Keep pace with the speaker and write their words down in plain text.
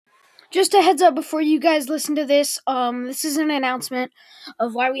Just a heads up before you guys listen to this. This is an announcement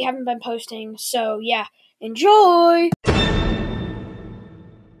of why we haven't been posting. So yeah, enjoy.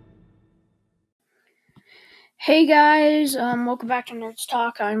 Hey guys, welcome back to Nerds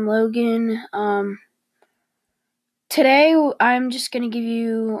Talk. I'm Logan. Today I'm just gonna give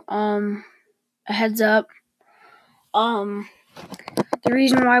you a heads up. The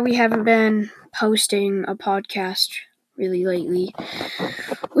reason why we haven't been posting a podcast really lately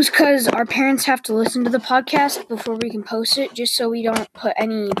was because our parents have to listen to the podcast before we can post it, just so we don't put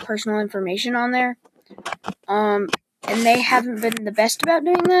any personal information on there. And they haven't been the best about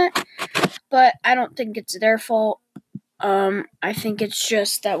doing that, but I don't think it's their fault. I think it's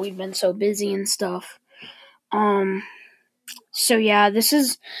just that we've been so busy and stuff. So yeah, this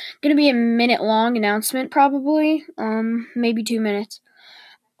is gonna be a minute-long announcement, probably. Maybe 2 minutes.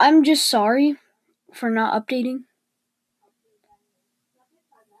 I'm just sorry for not updating.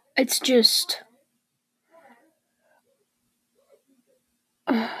 It's just...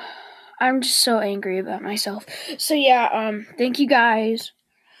 I'm just so angry about myself. So yeah, thank you guys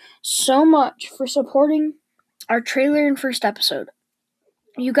so much for supporting our trailer and first episode.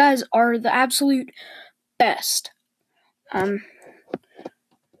 You guys are the absolute best.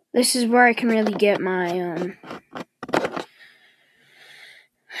 This is where I can really get my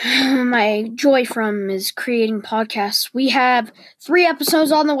my joy from, is creating podcasts. We have 3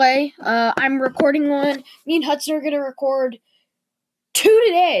 episodes on the way. I'm recording one. Me and Hudson are gonna record 2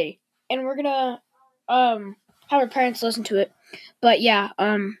 today, and we're gonna have our parents listen to it. But yeah,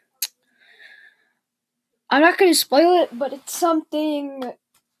 I'm not gonna spoil it, but it's something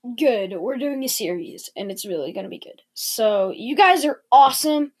good. We're doing a series, and it's really gonna be good. So you guys are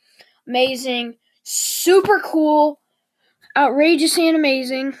awesome, amazing, super cool, outrageous and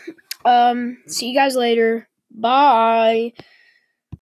amazing. See you guys later. Bye.